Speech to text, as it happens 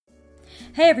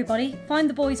Hey everybody, find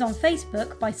the boys on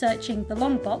Facebook by searching The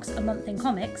Long Box, a month in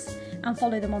comics, and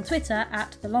follow them on Twitter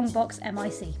at The Long Box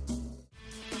MIC.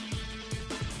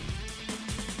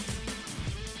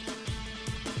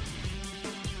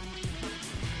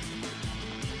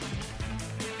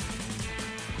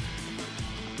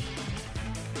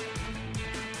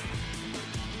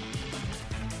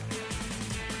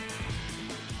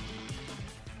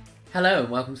 Hello and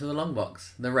welcome to The Long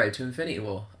Box, the road to Infinity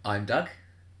War. I'm Doug.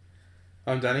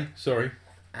 I'm Danny, sorry.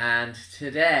 And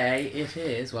today it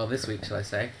is, well this week shall I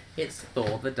say, it's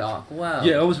Thor the Dark World.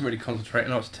 Yeah, I wasn't really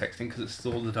concentrating, I was texting because it's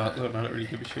Thor the Dark World and I don't really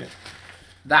give a shit.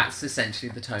 That's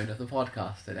essentially the tone of the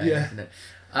podcast today, isn't it?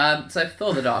 So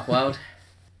Thor the Dark World,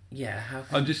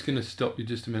 I'm just going to stop you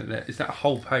just a minute there. Is that a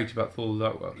whole page about Thor the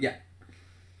Dark World? Yeah.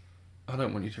 I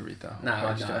don't want you to read that. No,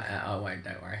 I won't,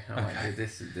 don't worry. I won't do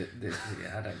this.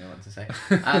 I don't know what to say.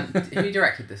 Who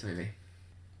directed this movie?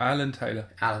 Alan Taylor.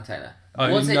 Alan Taylor. I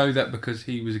only know that because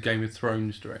he was a Game of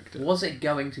Thrones director. Was it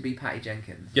going to be Patty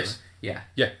Jenkins? Yes. Yeah.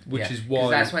 Yeah, which is why...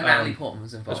 that's when Natalie Portman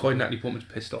was involved. That's why Natalie Portman's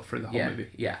pissed off through the whole movie.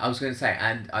 Yeah, I was going to say,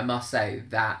 and I must say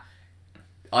that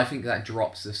I think that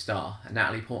drops the star.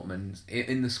 Natalie Portman,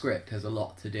 in the script, has a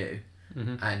lot to do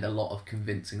and a lot of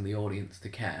convincing the audience to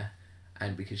care.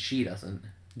 And because she doesn't,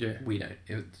 we don't.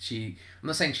 I'm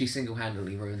not saying she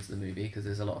single-handedly ruins the movie, because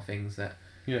there's a lot of things that...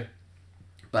 Yeah.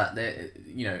 But, a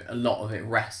lot of it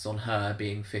rests on her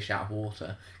being fish out of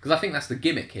water. Because I think that's the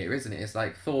gimmick here, isn't it? It's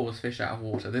like, Thor was fish out of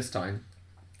water this time.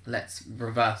 Let's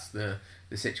reverse the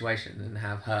situation and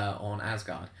have her on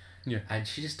Asgard. Yeah. And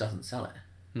she just doesn't sell it.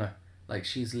 No. Like,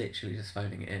 she's literally just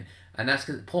phoning it in. And that's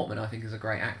because Portman, I think, is a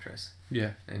great actress.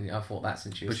 Yeah. And I thought that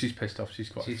since she was... But she's pissed off. She's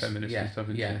quite a feminist and stuff,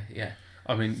 isn't she? Yeah.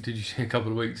 I mean, did you see a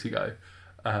couple of weeks ago,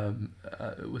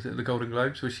 was it the Golden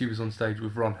Globes, where she was on stage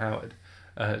with Ron Howard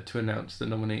to announce the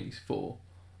nominees for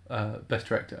Best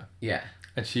Director? Yeah.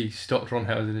 And she stopped Ron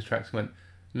Howard in his tracks and went,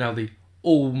 now the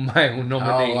all-male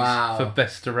nominees for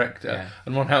Best Director. Yeah.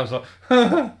 And Ron Howard's like,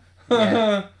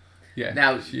 yeah.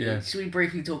 Now, should we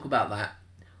briefly talk about that?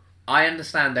 I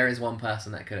understand there is one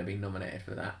person that could have been nominated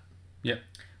for that. Yep.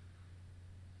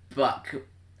 But,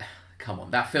 come on,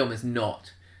 that film is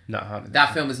not... No,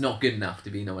 that film is not good enough to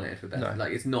be nominated for Best. No.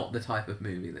 Like, it's not the type of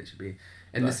movie that should be...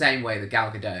 In the same way that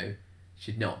Gal Gadot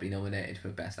should not be nominated for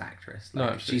Best Actress.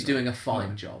 Like, she's doing a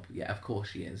fine job. Yeah, of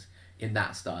course she is, in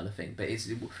that style of thing. But it's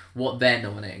what they're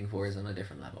nominating for is on a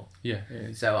different level. Yeah.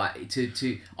 So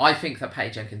I think that Patty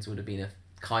Jenkins would have been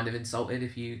kind of insulted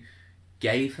if you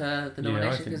gave her the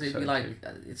nomination, because it'd be like,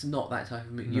 it's not that type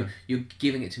of movie. No. You're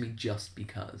giving it to me just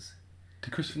because.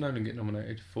 Did Christopher Nolan get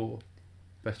nominated for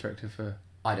Best Director for...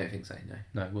 I don't think so, no.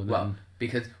 No, well,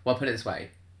 because, put it this way,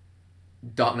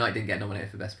 Dark Knight didn't get nominated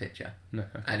for Best Picture. No.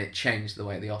 Okay. And it changed the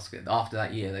way the Oscars... After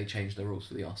that year, they changed the rules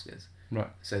for the Oscars.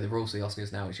 Right. So the rules for the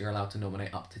Oscars now is you're allowed to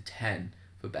nominate up to 10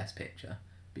 for Best Picture,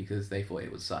 because they thought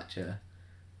it was such a...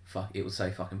 It was so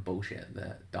fucking bullshit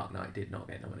that Dark Knight did not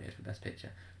get nominated for Best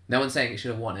Picture. No one's saying it should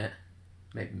have won it.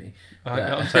 Maybe me.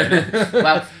 I'm saying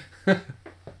well...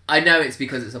 I know it's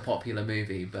because it's a popular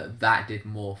movie, but that did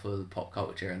more for the pop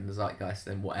culture and the zeitgeist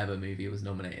than whatever movie was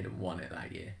nominated and won it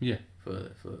that year. Yeah.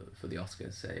 For the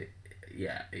Oscars. So,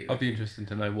 yeah. I'd be interested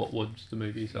to know what was the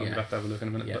movie, so I'm going to have a look in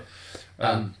a minute.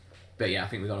 Yeah. But yeah, I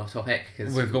think we've gone off topic.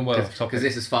 We've gone well off topic. Because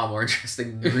this is far more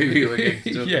interesting than the movie we're going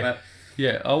to talk about.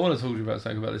 Yeah, I want to talk to you about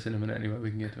something about this in a minute anyway. We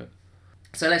can get to it.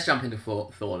 So let's jump into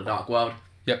Thor the Dark World.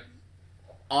 Yep.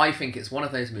 I think it's one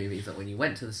of those movies that when you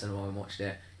went to the cinema and watched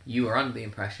it, you were under the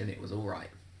impression it was alright.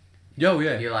 Oh,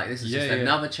 yeah. You're like, this is just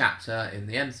another chapter in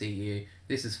the MCU.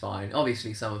 This is fine.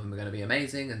 Obviously, some of them are going to be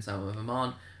amazing and some of them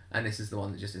aren't. And this is the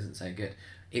one that just isn't so good.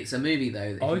 It's a movie,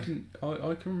 though... That I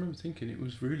can remember thinking it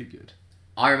was really good.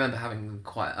 I remember having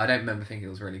I don't remember thinking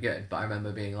it was really good, but I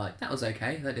remember being like, that was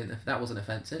okay. That wasn't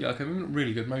offensive. Yeah, okay,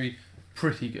 really good. Maybe...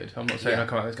 pretty good. I'm not saying I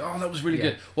come out and go, oh, that was really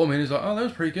good. What I mean is like, oh, that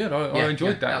was pretty good. I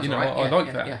enjoyed that. You know, I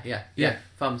like that. Yeah.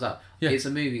 Thumbs up. Yeah. It's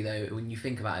a movie though. When you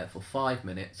think about it for 5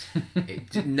 minutes,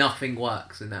 nothing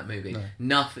works in that movie.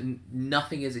 No.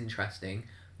 Nothing is interesting.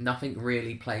 Nothing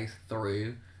really plays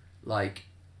through. Like,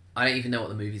 I don't even know what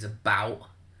the movie's about.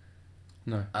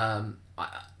 No.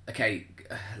 Okay,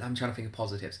 I'm trying to think of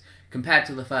positives compared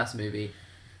to the first movie.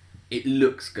 It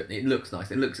looks good. It looks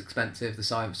nice. It looks expensive. The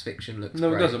science fiction looks great.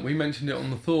 No, it doesn't. We mentioned it on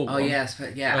the Thor one. Oh, yes.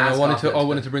 Yeah, I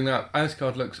wanted to bring that up.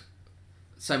 Asgard looks...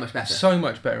 so much better. So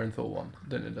much better in Thor 1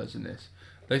 than it does in this.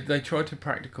 They tried to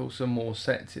practical some more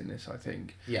sets in this, I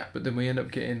think. Yeah. But then we end up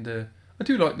getting the... I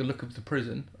do like the look of the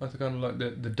prison. I kind of like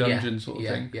the dungeon sort of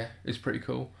thing. Yeah. It's pretty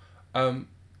cool.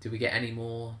 Do we get any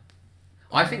more...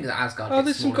 I think that Asgard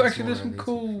there's some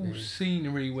cool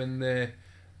scenery when they're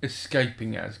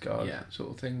escaping Asgard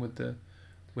sort of thing with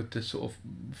the sort of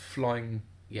flying.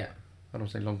 Yeah. I don't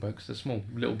want to say longboat because they're small,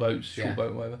 little boats, short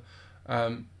boat, whatever.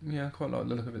 I quite like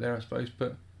the look of it there, I suppose.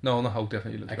 But no, on the whole,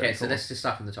 definitely looks better. Okay, so let's just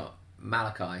start from the top.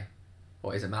 Malachi,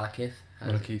 or is it Malekith?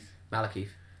 Malekith.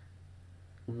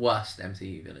 Worst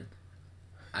MCU villain,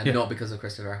 and not because of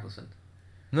Christopher Eccleston.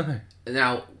 No.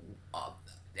 Now,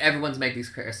 everyone's made these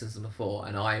criticisms before,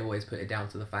 and I always put it down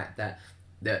to the fact that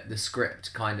the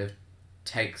script kind of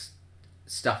takes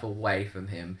stuff away from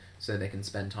him so they can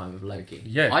spend time with Loki.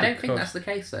 Yeah, I don't think that's the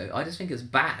case, though. I just think it's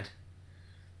bad.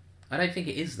 I don't think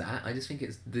it is that. I just think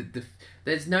it's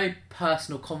there's no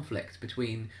personal conflict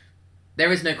between.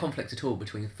 There is no conflict at all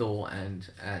between Thor and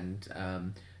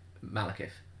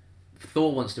Malekith.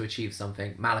 Thor wants to achieve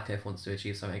something, Malekith wants to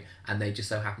achieve something, and they just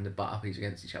so happen to butt up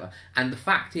against each other. And the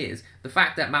fact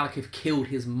that Malekith killed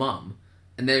his mum,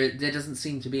 and there doesn't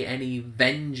seem to be any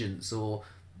vengeance or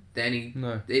any.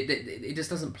 No. It just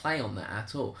doesn't play on that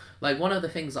at all. Like, one of the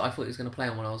things that I thought it was going to play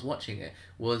on when I was watching it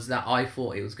was that I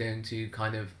thought it was going to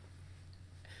kind of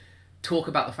talk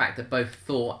about the fact that both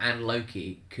Thor and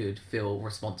Loki could feel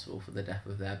responsible for the death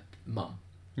of their mum.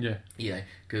 Yeah. You know,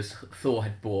 because Thor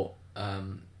had brought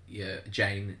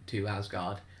Jane to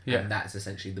Asgard, and that's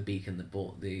essentially the beacon that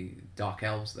brought the Dark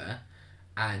Elves there.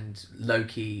 And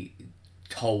Loki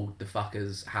told the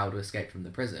fuckers how to escape from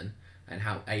the prison and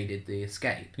how aided the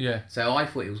escape. Yeah. So I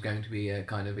thought it was going to be a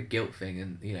kind of a guilt thing,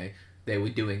 and they were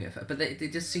doing it, but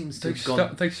it just seems to have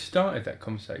gone. They started that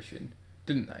conversation,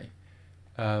 didn't they?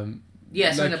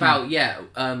 Something about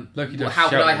how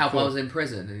could I help? I was in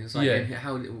prison, and it's like,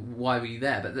 why were you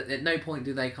there? But at no point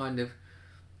do they kind of.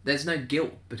 There's no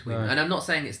guilt between them, and I'm not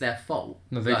saying it's their fault.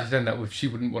 No, they just end that with she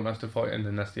wouldn't want us to fight, and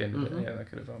then that's the end of it. Yeah, that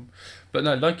could have But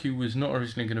no, Loki was not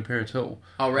originally going to appear at all.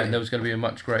 Oh, really? And there was going to be a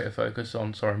much greater focus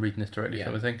on. Sorry, I'm reading this directly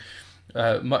from the thing.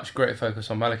 Much greater focus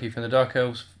on Malekith and the Dark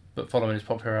Elves. But following his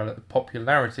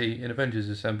popularity in Avengers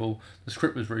Assemble, the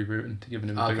script was rewritten to give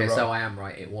him a bigger role. So I am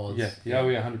right, it was. Yeah,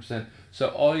 100%.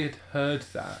 So I had heard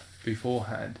that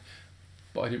beforehand,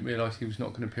 but I didn't realise he was not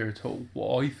going to appear at all.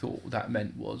 What I thought that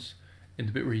meant was, in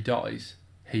the bit where he dies.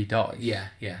 Yeah.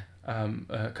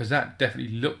 Because that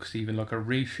definitely looks even like a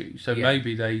reshoot. So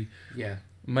maybe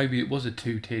maybe it was a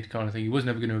two-tiered kind of thing. He was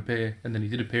never going to appear, and then he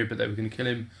did appear, but they were going to kill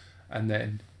him, and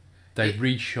then they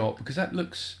reshot, because that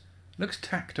looks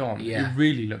tacked on. Yeah. It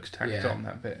really looks tacked on,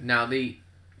 that bit. Now, the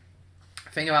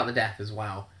thing about the death as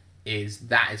well is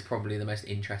that is probably the most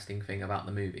interesting thing about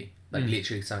the movie. Like,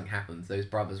 literally something happens. Those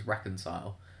brothers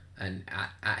reconcile, and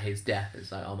at his death,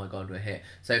 it's like, oh my god, we're here.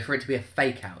 So for it to be a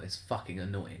fake out is fucking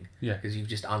annoying. Yeah. Because you've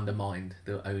just undermined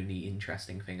the only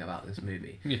interesting thing about this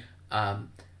movie. Yeah.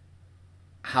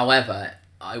 However,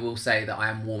 I will say that I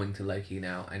am warming to Loki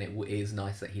now, and it is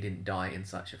nice that he didn't die in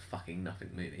such a fucking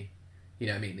nothing movie. You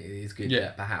know what I mean? It is good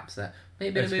that perhaps that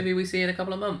maybe in a movie we see in a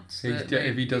couple of months.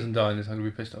 If he doesn't die, then I'm going to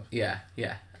be pissed off. Yeah.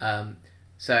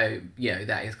 So,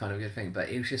 that is kind of a good thing. But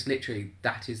it was just literally,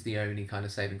 that is the only kind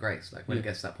of saving grace. Like, when it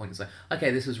gets to that point, it's like,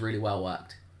 okay, this was really well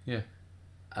worked. Yeah.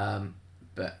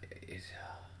 But,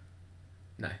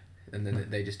 no. And then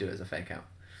they just do it as a fake out.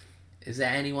 Is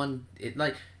there anyone,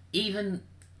 even,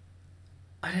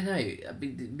 I don't know, I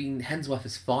mean, Hemsworth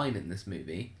is fine in this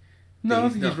movie. No, I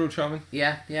think he's real charming.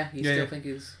 Yeah, you still think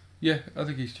he's... Yeah, I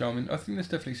think he's charming. I think there's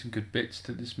definitely some good bits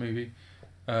to this movie.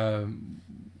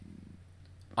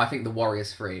 I think the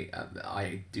Warriors 3,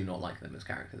 I do not like them as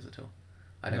characters at all.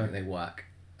 I don't think they work.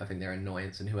 I think they're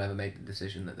annoyance, and whoever made the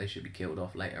decision that they should be killed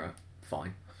off later are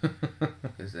fine.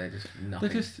 Because they're just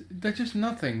nothing. They're just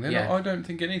nothing. Not, I don't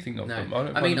think anything of them. I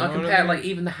compare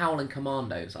even the Howling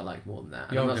Commandos. I like more than that.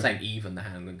 I'm not saying even the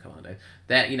Howling Commandos.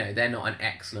 They're not an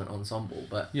excellent ensemble,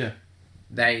 but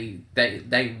I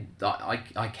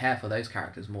care for those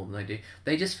characters more than I do.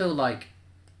 They just feel like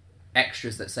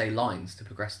extras that say lines to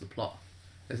progress the plot.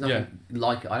 There's nothing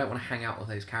like it. I don't want to hang out with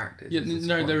those characters. Yeah,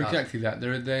 no, they're exactly that.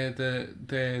 They're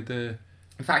the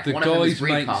in fact, the one of them is guys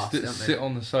mates recast, that sit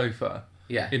on the sofa.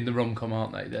 Yeah. In the rom-com,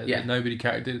 aren't they? They're nobody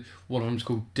character. One of them's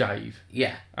called Dave.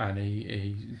 Yeah. And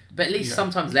he but at least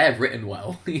sometimes they're written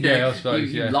well. I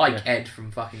suppose. You like Ed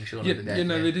from fucking Shaun of the Dead.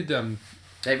 They did.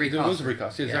 They recast. There was a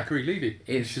recast. Yeah, Zachary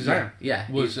Levi. Shazam.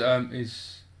 Was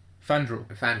is Fandral.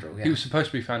 Fandral. Yeah. He was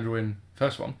supposed to be Fandral in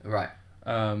first one. Right.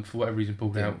 For whatever reason,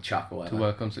 pulled out Chuck or whatever. To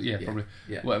work on. Probably.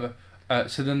 Yeah. Whatever.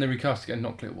 So then they recast again.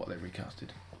 Not clear what they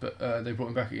recasted. But they brought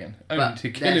him back again. Only to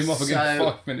kill him off again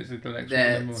 5 minutes into the next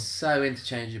one. They're so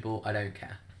interchangeable, I don't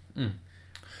care.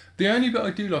 The only bit I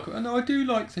do like... And I do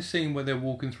like the scene where they're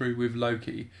walking through with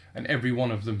Loki and every one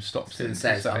of them stops and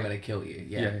says, I'm going to kill you.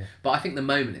 Yeah. But I think the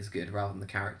moment is good rather than the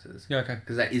characters. Yeah, okay.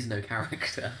 Because there is no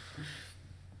character.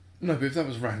 No, but if that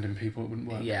was random people, it wouldn't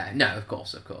work. Yeah, no, of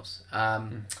course.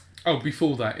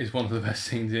 Before that is one of the best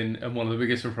scenes in, and one of the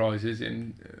biggest surprises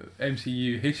in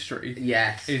MCU history.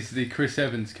 Yes. Is the Chris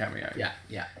Evans cameo.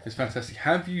 Yeah. It's fantastic.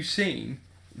 Have you seen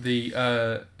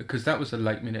the, because that was a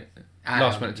last minute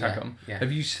tack on. Yeah.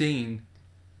 Have you seen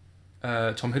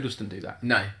Tom Hiddleston do that?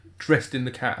 No. Dressed in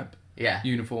the cap. Yeah.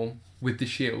 Uniform with the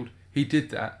shield. He did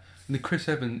that. And the Chris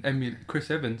Evans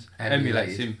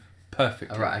emulates him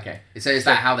perfectly. Oh, right, okay. So is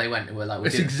that how they went?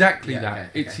 It's exactly that.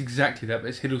 Okay. It's exactly that, but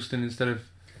it's Hiddleston instead of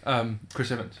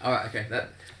Chris Evans. All right, okay.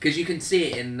 Because you can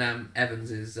see it in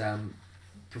Evans's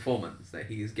performance that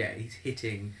he's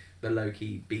hitting the low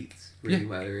key beats really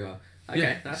well. There we are.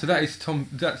 Okay, yeah. So that is Tom.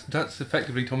 That's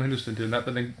effectively Tom Hiddleston doing that,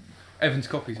 but then Evans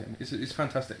copies him. It's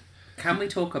fantastic. Can we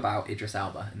talk about Idris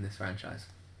Elba in this franchise?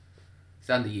 It's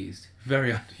underused.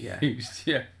 Very underused.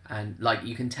 Yeah. And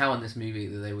you can tell in this movie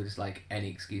that they were just any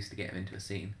excuse to get him into a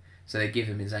scene, so they give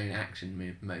him his own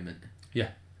action moment.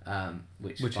 Yeah.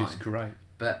 Which is great.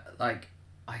 But I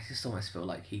just almost feel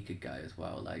like he could go as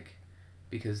well,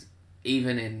 because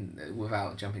even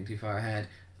without jumping too far ahead,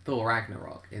 Thor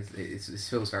Ragnarok it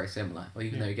feels very similar. Well,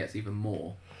 even though he gets even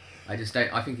more, I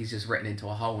think he's just written into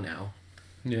a hole now.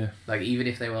 Yeah. Even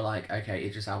if they were okay,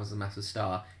 Idris Elba's a massive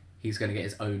star, he's going to get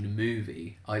his own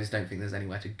movie. I just don't think there's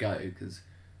anywhere to go because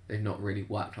they've not really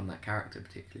worked on that character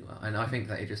particularly well. And I think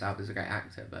that Idris Elba's a great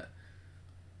actor, but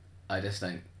I just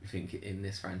don't think in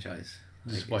this franchise.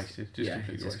 It's wasted.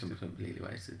 Completely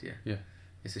wasted. Yeah. Yeah.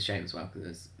 It's a shame as well because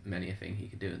there's many a thing he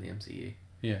could do in the MCU.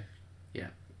 Yeah. Yeah.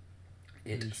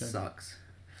 It sucks.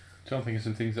 I'm trying to think of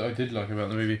some things that I did like about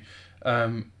the movie.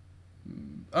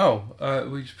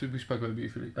 We spoke about it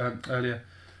beautifully earlier.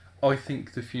 I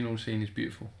think the funeral scene is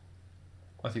beautiful.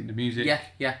 I think the music.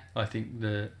 Yeah. I think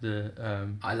the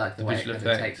I like the visual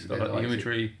effects. I like the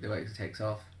imagery. The way it takes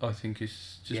off. I think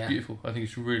it's just beautiful. I think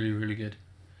it's really, really good.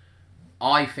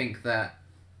 I think that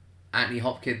Anthony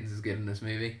Hopkins is good in this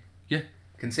movie. Yeah.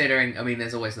 Considering,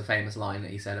 there's always the famous line that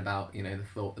he said about,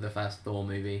 the first Thor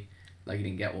movie. He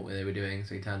didn't get what they were doing,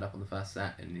 so he turned up on the first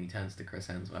set, and he turns to Chris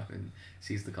Hemsworth and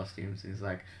sees the costumes, and he's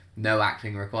like, no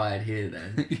acting required here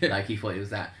then. Yeah. He thought it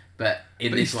was that. But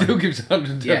in this one... he still gives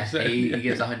 110%. Yeah, he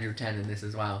gives 110 in this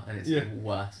as well, and it's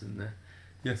worse than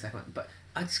the second one. But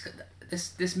I just...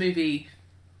 This movie...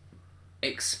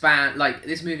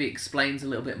 this movie explains a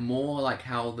little bit more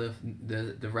how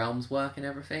the realms work and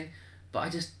everything, but I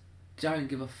just don't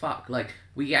give a fuck.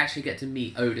 We actually get to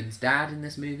meet Odin's dad in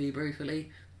this movie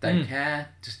briefly. Don't care,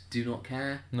 just do not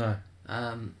care. No.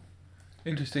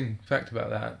 Interesting fact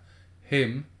about that,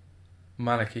 him,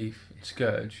 Malekith,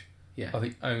 Scourge are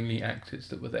the only actors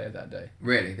that were there that day.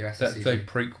 Really? The rest of the They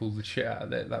prequeled the shit out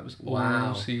of it. That was all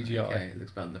CGI. Okay, it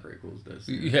looks better than the prequels does.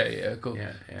 Yeah, of course.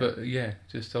 Yeah. But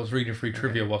I was reading free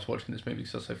trivia whilst watching this movie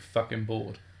because I was so fucking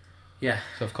bored. Yeah.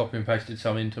 So I've copy and pasted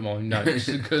some into my notes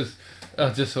because I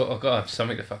just thought I've got to have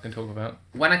something to fucking talk about.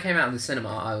 When I came out of the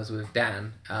cinema, I was with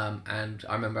Dan, and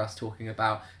I remember us talking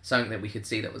about something that we could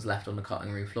see that was left on the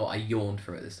cutting room floor. I yawned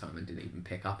for it this time and didn't even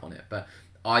pick up on it, but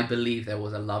I believe there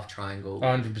was a love triangle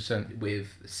 100% with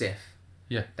Sif.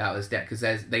 Yeah. That was dead because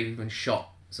they've even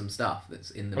shot some stuff that's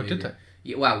in the movie. Did they?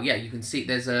 Yeah, you can see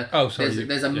there's a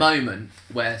moment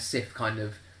where Sif kind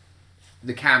of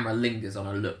the camera lingers on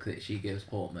a look that she gives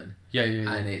Portman. Yeah.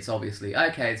 And it's obviously,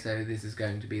 okay, so this is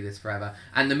going to be this forever.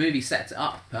 And the movie sets it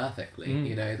up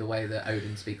perfectly, the way that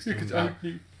Odin speaks to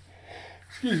him.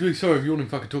 Excuse me, sorry if you're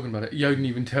fucking talking about it. Odin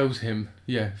even tells him,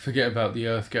 forget about the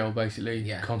Earth Girl,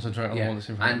 basically. Concentrate on the one that's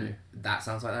in front of you. That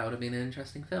sounds like that would have been an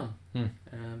interesting film.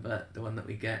 But the one that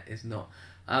we get is not.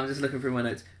 I'm just looking through my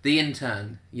notes. The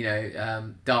intern,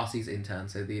 Darcy's intern,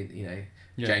 so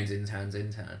Jane's intern's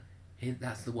intern.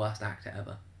 That's the worst actor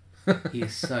ever. He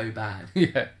is so bad.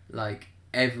 Yeah.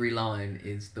 Every line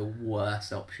is the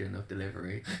worst option of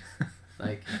delivery.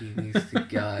 He needs to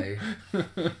go.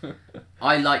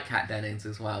 I like Kat Dennings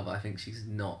as well, but I think she's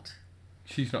not.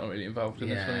 She's not really involved in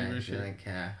this one, is she? I don't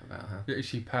care about her. Is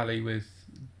she pally with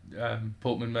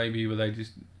Portman maybe? Were they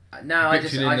just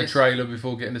bitching in the trailer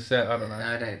before getting the set? I don't know.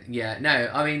 I don't. Yeah,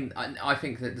 no. I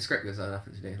think that the script has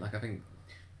nothing to do.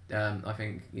 I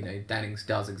think Dennings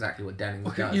does exactly what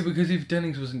Dennings does. Yeah, because if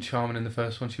Dennings wasn't charming in the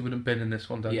first one, she wouldn't have been in this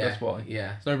one. That's why.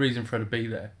 Yeah. There's no reason for her to be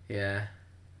there. Yeah.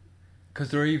 Because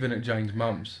they're even at Jane's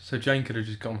mum's, so Jane could have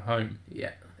just gone home.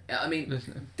 Yeah.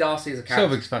 Darcy is a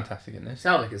character. Selvig's fantastic in this.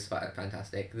 Selvig is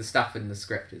fantastic. The stuff in the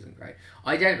script isn't great.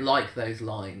 I don't like those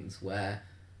lines where,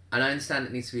 and I understand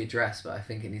it needs to be addressed, but I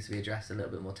think it needs to be addressed a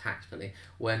little bit more tactfully.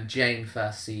 When Jane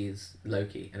first sees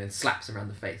Loki and then slaps him around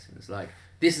the face and it's like,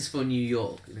 this is for New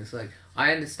York, and it's like,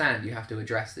 I understand you have to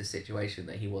address this situation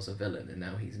that he was a villain and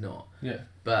now he's not. Yeah.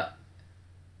 But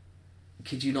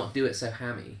could you not do it so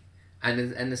hammy?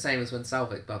 And the same as when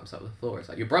Selvig bumps up with Thor. It's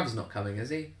like, your brother's not coming, is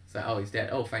he? It's like, oh, he's dead.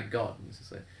 Oh, thank God. And it's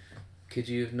just like, could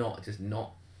you have not just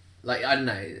not... Like, I don't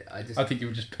know. I think you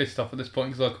were just pissed off at this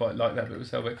point because I quite like that bit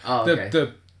with Selvig. Oh,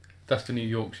 okay. That's the New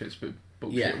York shit's but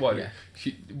bullshit. Yeah,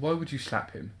 why would you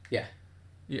slap him? Yeah.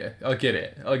 Yeah, I get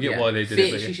it. I get why they did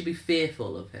it. She should be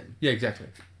fearful of him. Yeah, exactly.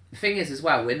 The thing is, as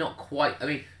well, we're not quite... I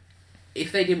mean,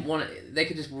 if they didn't want it, they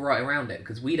could just write around it,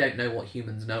 because we don't know what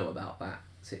humans know about that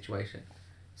situation.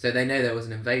 So they know there was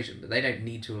an invasion, but they don't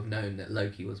need to have known that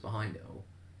Loki was behind it all.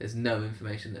 There's no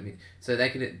information that... So they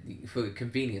could, for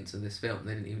convenience of this film,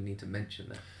 they didn't even need to mention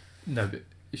that. No, but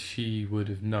she would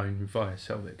have known via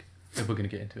Selvig, if we're going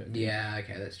to get into it. Yeah,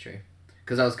 okay, that's true.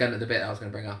 Because the bit I was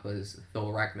going to bring up was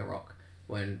Thor Ragnarok,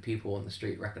 when people on the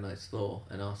street recognised Thor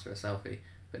and asked for a selfie,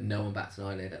 but no one bats an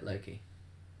eyelid at Loki.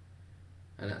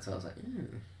 And that's why I was like,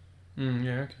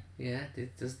 yeah, okay. Yeah,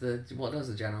 what does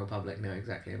the general public know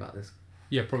exactly about this?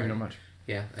 Yeah, probably not much.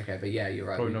 Yeah, okay, but yeah, you're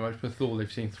right. Probably not much, but Thor they've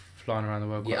seen flying around the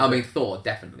world. Yeah, I mean Thor,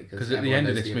 definitely. Because at the end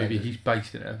of this movie, he's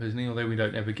based in Earth, isn't he? Although we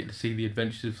don't ever get to see the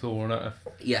adventures of Thor on Earth.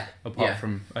 Yeah. Apart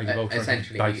from Age of Ultron,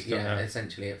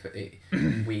 essentially,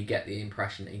 we get the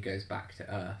impression that he goes back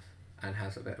to Earth and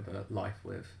has a bit of a life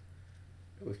with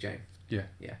Jane. Yeah.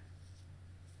 Yeah.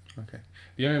 Okay.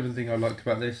 The only other thing I liked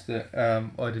about this that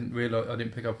I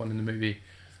didn't pick up on in the movie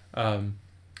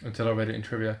until I read it in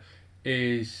trivia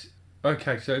is,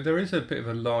 okay, so there is a bit of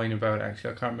a line about it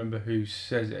actually. I can't remember who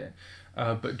says it,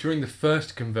 but during the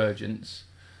first convergence,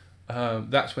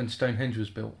 that's when Stonehenge was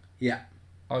built. Yeah.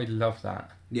 I love that.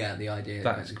 Yeah, the idea.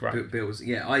 That's great. Bills.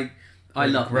 Yeah, I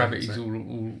love gravity's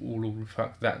all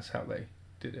fuck. That's how they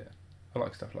did it. I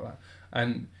like stuff like that,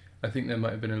 and I think there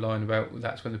might have been a line about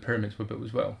that's when the pyramids were built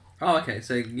as well. Oh, okay.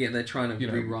 So yeah, they're trying to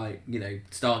rewrite,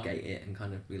 Stargate it and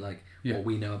kind of be like, what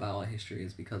we know about our history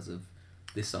is because of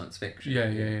this science fiction.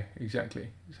 Yeah, exactly.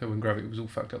 So when gravity was all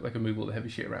fucked up, they could move all the heavy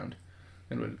shit around,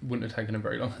 and it wouldn't have taken them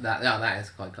very long. That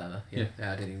is quite clever. Yeah,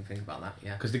 I didn't even think about that.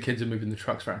 Yeah, because the kids are moving the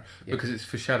trucks around because it's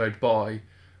foreshadowed by.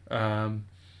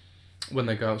 When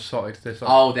they go outside, there's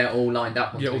like, they're all lined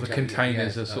up. Yeah, all the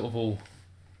containers are sort of all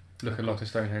looking like a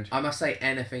Stonehenge. I must say,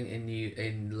 anything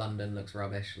in London looks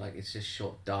rubbish. Like, it's just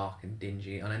short, dark, and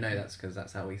dingy. And I know that's because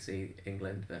that's how we see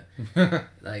England, but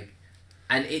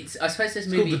and I suppose this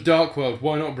movie. It's called The Dark World.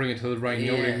 Why not bring it to the rainy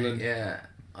old England? Yeah,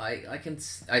 I can.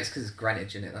 It's because it's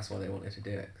Greenwich in it. That's why they wanted to do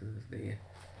it, because of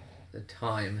the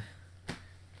time.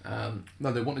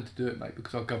 No, they wanted to do it, mate,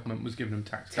 because our government was giving them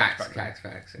tax.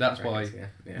 That's why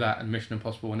that and Mission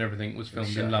Impossible and everything was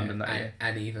filmed in London that year.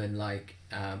 And even like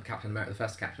Captain America, the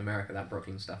first Captain America, that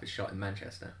Brooklyn stuff is shot in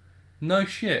Manchester. No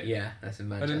shit. Yeah, that's in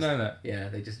Manchester. I didn't know that. Yeah,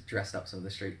 they just dressed up some of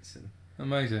the streets and.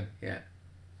 Amazing. Yeah.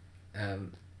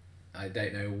 I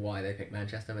don't know why they picked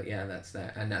Manchester, but yeah, that's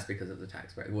there, and that's because of the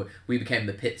tax break. We became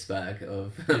the Pittsburgh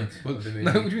of the movie.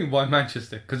 No, what do you mean, why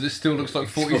Manchester? Because it still looks like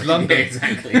 40s London. Yeah,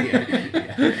 exactly.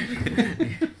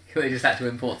 Yeah. They just had to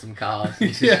import some cars.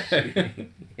 Yeah.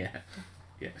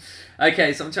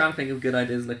 Okay, so I'm trying to think of good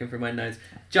ideas. Looking through my notes,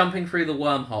 jumping through the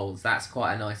wormholes. That's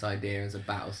quite a nice idea as a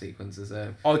battle sequence.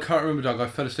 I can't remember, Doug. I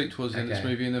fell asleep towards the end of this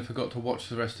movie and then forgot to watch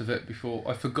the rest of it before.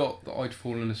 I forgot that I'd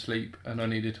fallen asleep and I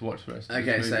needed to watch the rest of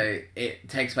this movie. So it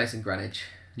takes place in Greenwich.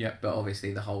 Yeah. But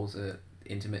obviously the holes are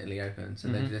intermittently open, so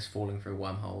they're just falling through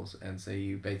wormholes, and so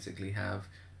you basically have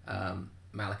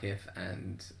Malekith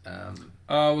and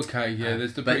okay, yeah,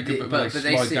 there's the pretty good bit where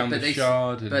they slide down the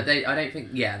shard. But I don't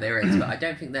think, there is, but I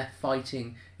don't think they're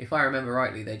fighting. If I remember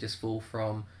rightly, they just fall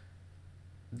from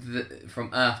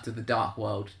Earth to the Dark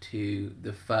World to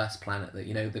the first planet that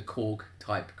the Korg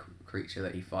type creature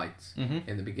that he fights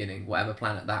in the beginning. Whatever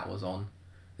planet that was on,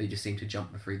 they just seem to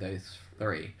jump through those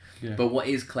three. Yeah. But what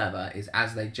is clever is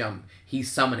as they jump, he's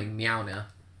summoning Mjolnir.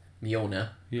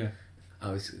 Yeah.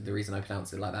 The reason I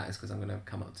pronounce it like that is because I'm going to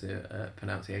come up to a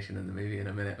pronunciation in the movie in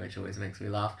a minute, which always makes me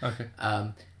laugh. Okay.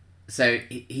 So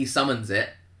he summons it,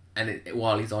 and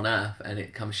while he's on Earth, and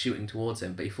it comes shooting towards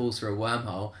him, but he falls through a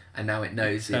wormhole, and now it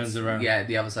knows it's around.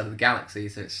 The other side of the galaxy,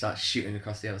 so it starts shooting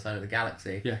across the other side of the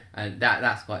galaxy. Yeah. And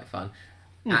that's quite fun.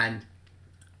 And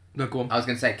no, go on. I was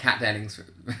going to say Kat Dennings,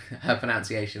 her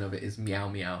pronunciation of it is meow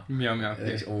meow. Meow meow.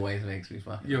 Which always makes me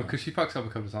fucking laugh. Because she fucks up a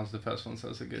couple of times the first one, so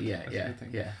that's a good thing.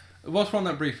 Yeah. Whilst we're on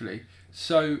that briefly,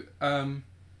 so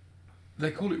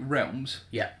they call it realms.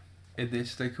 Yeah. In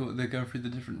this, they're going through the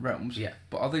different realms. Yeah.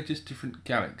 But are they just different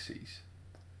galaxies?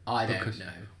 I don't know.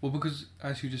 Well, because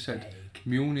as you just said,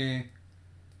 Mjolnir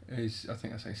is, I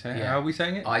think that's how you say it. How are we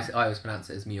saying it? I always pronounce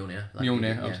it as Mjolnir.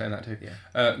 Mjolnir, I'm saying that too.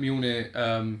 Yeah.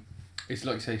 Mjolnir, it's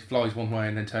like you say, flies one way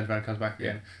and then turns around and comes back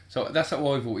again. Yeah. So that's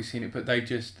how I've always seen it, but they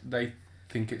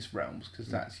think it's realms because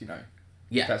that's,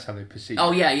 that's how they perceive it.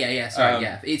 Oh, yeah. Sorry,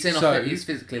 it's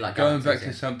physically like going back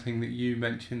to something that you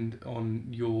mentioned on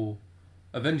your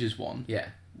Avengers one. Yeah.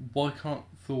 Why can't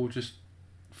Thor just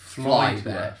fly to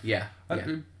there? Earth? Yeah.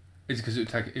 It's because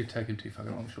it would take him too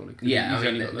fucking long, surely.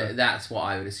 That's what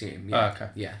I would assume. Yeah. Oh, okay.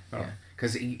 Yeah.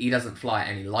 Because he doesn't fly at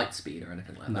any light speed or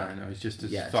anything like that. No, he's just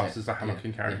as fast as the hammer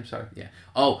can carry him. So yeah.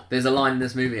 Oh, there's a line in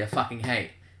this movie I fucking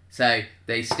hate. So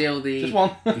they steal the. Just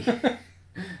one.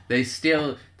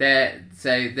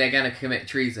 They're going to commit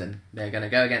treason. They're going to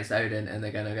go against Odin and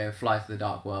they're going to go fly to the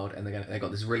dark world and they've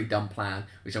got this really dumb plan,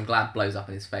 which I'm glad blows up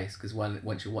in his face because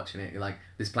once you're watching it, you're like,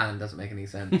 this plan doesn't make any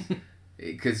sense.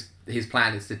 Because his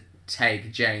plan is to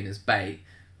take Jane as bait.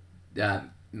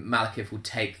 Malekith will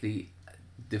take the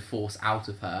force out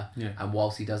of her, and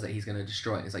whilst he does it, he's going to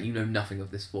destroy it. It's like, you know nothing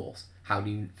of this force. How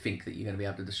do you think that you're going to be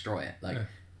able to destroy it?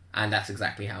 And that's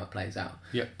exactly how it plays out.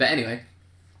 Yeah. But anyway,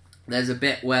 there's a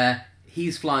bit where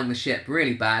he's flying the ship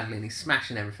really badly and he's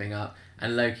smashing everything up,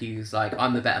 and Loki's like,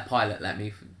 I'm the better pilot, let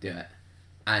me do it.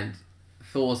 And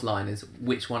Thor's line is,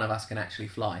 which one of us can actually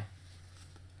fly?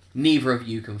 Neither of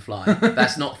you can fly.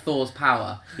 That's not Thor's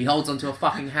power. He holds onto a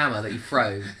fucking hammer that he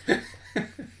throws.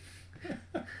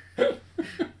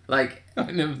 Like,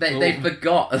 they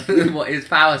forgot what his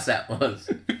power set was.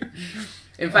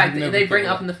 In fact, they bring it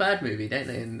up in the third movie, don't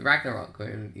they? In Ragnarok,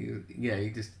 where they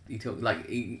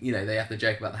have to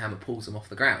joke about the hammer pulls them off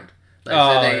the ground.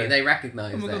 They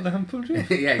recognise that. Oh my God, the hammer pulled you off.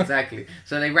 Yeah, exactly.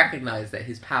 So they recognise that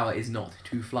his power is not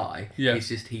to fly. Yeah. It's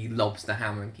just he lobs the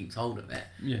hammer and keeps hold of it.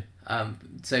 Yeah.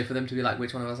 So for them to be like,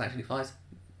 which one of us actually flies?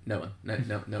 No one. No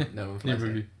one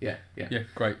flies. Yeah. Yeah,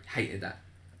 great. Hated that.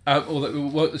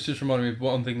 What's just reminding me of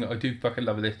one thing that I do fucking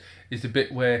love of this is the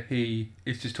bit where he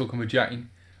is just talking with Jane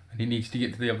and he needs to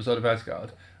get to the other side of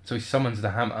Asgard, so he summons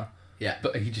the hammer. Yeah.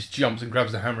 But he just jumps and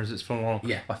grabs the hammer as it's flying along.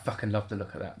 Yeah. I fucking love the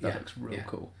look of that. That looks real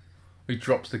cool. He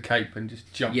drops the cape and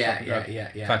just jumps up and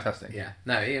yeah. Fantastic. Yeah.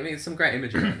 No, I mean, it's some great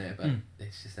imagery in there, but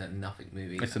it's just a nothing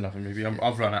movie. It's a nothing movie.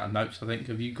 I've run out of notes, I think.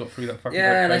 Have you got through that fucking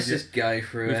Yeah, let's just go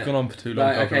through it. We've gone on for too long.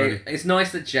 Okay, it's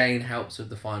nice that Jane helps with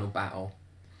the final battle.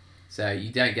 So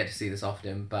you don't get to see this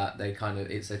often, but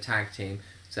it's a tag team.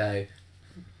 So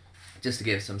just to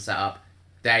give some setup,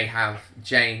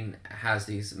 Jane has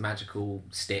these magical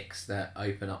sticks that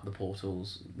open up the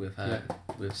portals with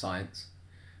with science,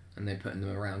 and they're putting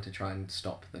them around to try and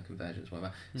stop the convergence,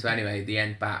 whatever. So anyway, in the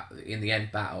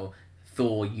end battle,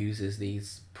 Thor uses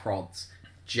these prods,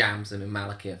 jams them in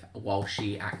Malekith while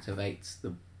she activates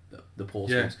the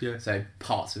portals. Yeah. So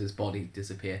parts of his body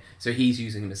disappear. So he's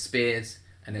using them as spears,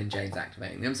 and then Jane's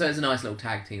activating them. So it's a nice little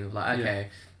tag team of like, okay,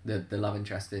 the love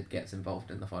interest gets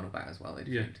involved in the final battle as well. They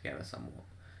do it together somewhat.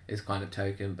 It's kind of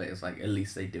token, but it's like, at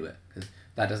least they do it, because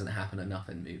that doesn't happen enough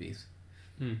in movies.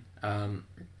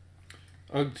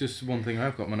 Just one thing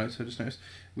I've got in my notes, I just noticed,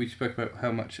 we spoke about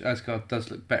how much Asgard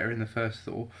does look better in the first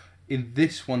Thor. In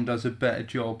this one does a better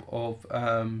job of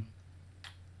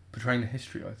portraying the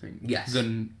history, I think,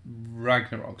 than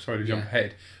Ragnarok. Sorry to jump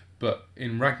ahead. But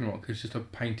in Ragnarok, it's just a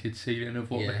painted ceiling of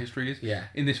what the history is. Yeah.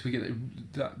 In this, we get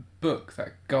that book,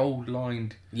 that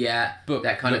gold-lined book.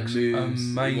 That kind of moves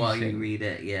amazing while you read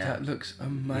it. Yeah. That looks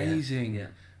amazing. Yeah.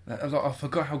 I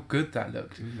forgot how good that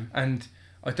looked. Mm-hmm. And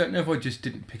I don't know if I just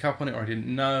didn't pick up on it or I didn't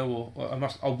know,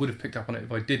 or I would have picked up on it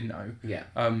if I did know. Yeah.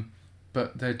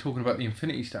 But they're talking about the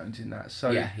Infinity Stones in that.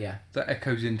 So that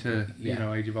echoes into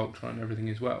Age of Ultron and everything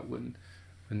as well. When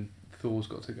Thor's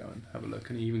got to go and have a look,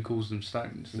 and he even calls them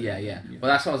stones. Yeah. Well,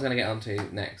 that's what I was going to get onto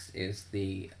next, is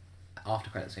the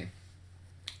after credit scene,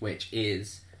 which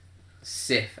is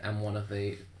Sif and one of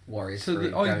the warriors. So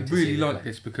I really like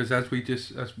this because as we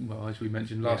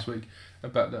mentioned last week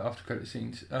about the after credit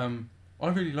scenes, I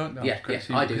really like the after credit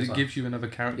scene because it gives you another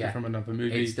character from another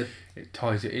movie. It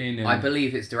ties it in. And I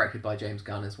believe it's directed by James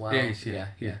Gunn as well.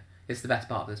 Yeah. It's the best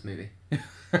part of this movie.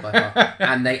 By far.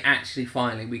 And they actually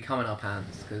we come in our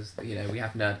pants because we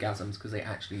have nerdgasms because they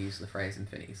actually use the phrase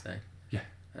Infinity Stone. Yeah.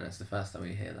 And it's the first time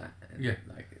we hear that. And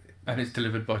and it's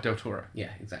delivered by Del Toro. Yeah,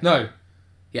 exactly. No.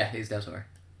 Yeah, it's Del Toro.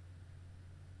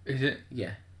 Is it?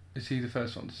 Yeah. Is he the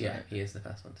first one to say it? Yeah, he is the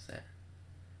first one to say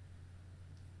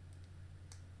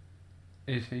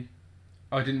it. Is he?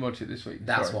 I didn't watch it this week.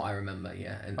 That's what I remember,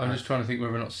 yeah. And I'm just trying to think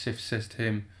whether or not Sif says to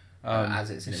him, as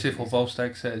it's in Sif or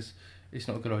Volstagg says, it's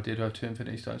not a good idea to have two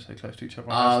Infinity Stones so close to each other.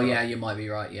 Oh yeah, you might be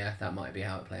right. Yeah, that might be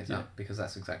how it plays out, because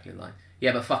that's exactly like.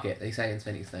 Yeah, but fuck it. They say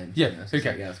Infinity Stones. Yeah, so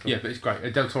okay. Yeah, cool. Yeah, but it's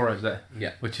great. Del Toro's there.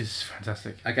 Yeah, which is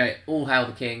fantastic. Okay, All Hail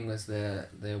the King was the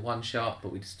one shot,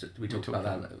 but we talked about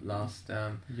that last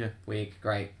week.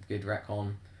 Great, good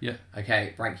retcon. Yeah.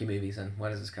 Okay, rank your movies, and where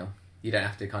does this come? You don't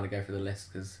have to kind of go for the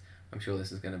list, because I'm sure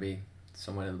this is going to be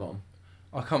somewhere at the bottom.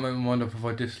 I can't make my mind up if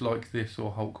I dislike this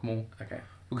or Hulk more. Okay.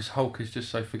 Because Hulk is just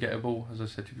so forgettable, as I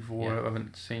said to you before. I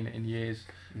haven't seen it in years.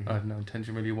 Mm-hmm. I have no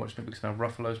intention really of watching it because now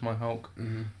Ruffalo's my Hulk.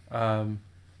 Mm-hmm.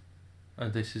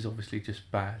 And this is obviously just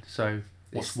bad. So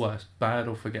what's worse, bad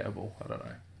or forgettable? I don't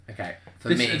know. Okay. For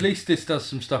me, at least this does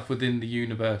some stuff within the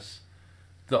universe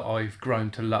that I've grown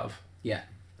to love. Yeah.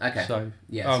 Okay. So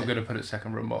I'm going to put it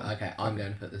second room bottom. Okay, I'm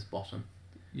going to put this bottom.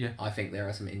 Yeah. I think there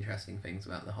are some interesting things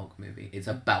about the Hulk movie. It's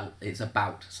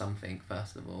about something,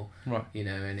 first of all. Right. You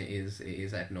know, and it is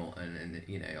Ed Norton, and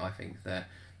you know, I think that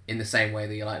in the same way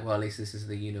that you're like, well, at least this is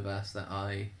the universe that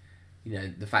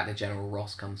the fact that General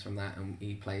Ross comes from that and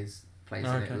he plays in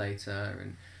it later,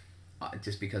 and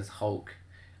just because Hulk,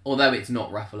 although it's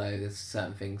not Ruffalo, there's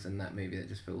certain things in that movie that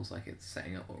just feels like it's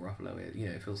setting up what Ruffalo is. You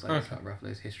know, it feels like it's about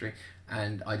Ruffalo's history,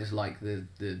 and I just like the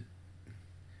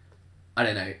I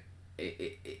don't know.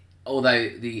 Although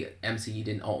the MCU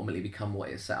didn't ultimately become what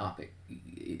it set up,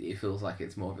 it feels like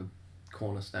it's more of a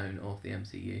cornerstone of the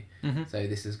MCU. Mm-hmm. So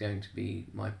this is going to be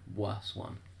my worst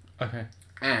one. Okay.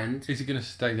 And is it going to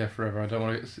stay there forever? I don't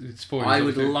want to spoil. I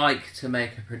would like to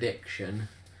make a prediction,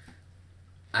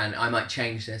 and I might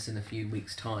change this in a few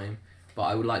weeks' time. But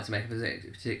I would like to make a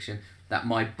prediction that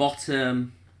my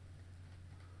bottom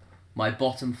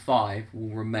 5 will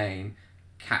remain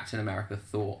Captain America,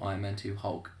 Thor, Iron Man 2,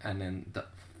 Hulk, and then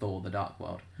Thor: The Dark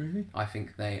World. Really? I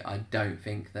don't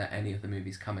think that any of the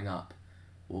movies coming up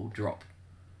will drop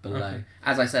below. Okay.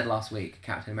 As I said last week,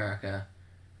 Captain America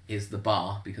is the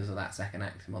bar because of that second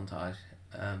act montage.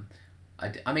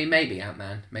 I mean, maybe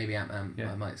Ant-Man.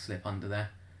 I might slip under there.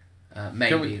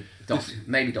 Maybe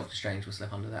Doctor Strange will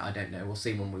slip under there. I don't know. We'll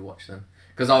see when we watch them.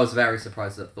 Because I was very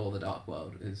surprised that Thor: The Dark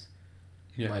World is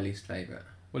my least favourite.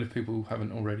 Well, if people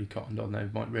haven't already cottoned on, they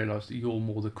might realise that you're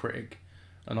more the critic,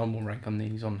 and I'm more rank on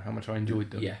these on how much I enjoyed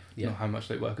them, not how much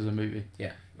they work as a movie.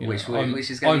 Yeah, which is going to be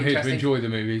interesting. I'm here to enjoy the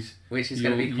movies. Which is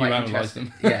going to be quite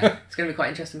interesting. Yeah, it's going to be quite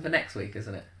interesting for next week,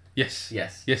 isn't it? Yes,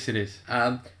 it is.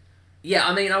 Yeah,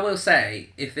 I mean, I will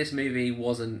say, if this movie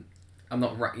wasn't,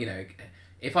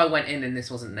 if I went in and this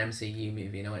wasn't an MCU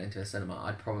movie and I went into a cinema,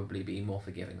 I'd probably be more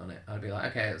forgiving on it. I'd be like,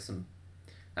 okay,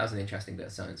 that was an interesting bit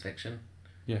of science fiction.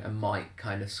 Yeah. And might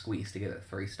kind of squeeze together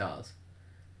 3 stars.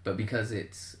 But because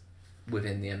it's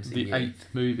within the MCU... The 8th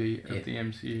movie of the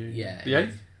MCU. Yeah. The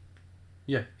 8th?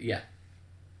 Yeah. Yeah.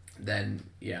 Then,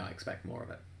 I expect more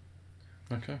of it.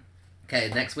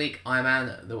 Okay, next week, Iron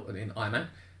Man.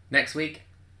 Next week,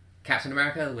 Captain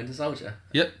America, the Winter Soldier.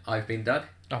 Yep. I've been Doug.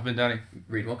 I've been Danny.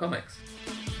 Read more comics.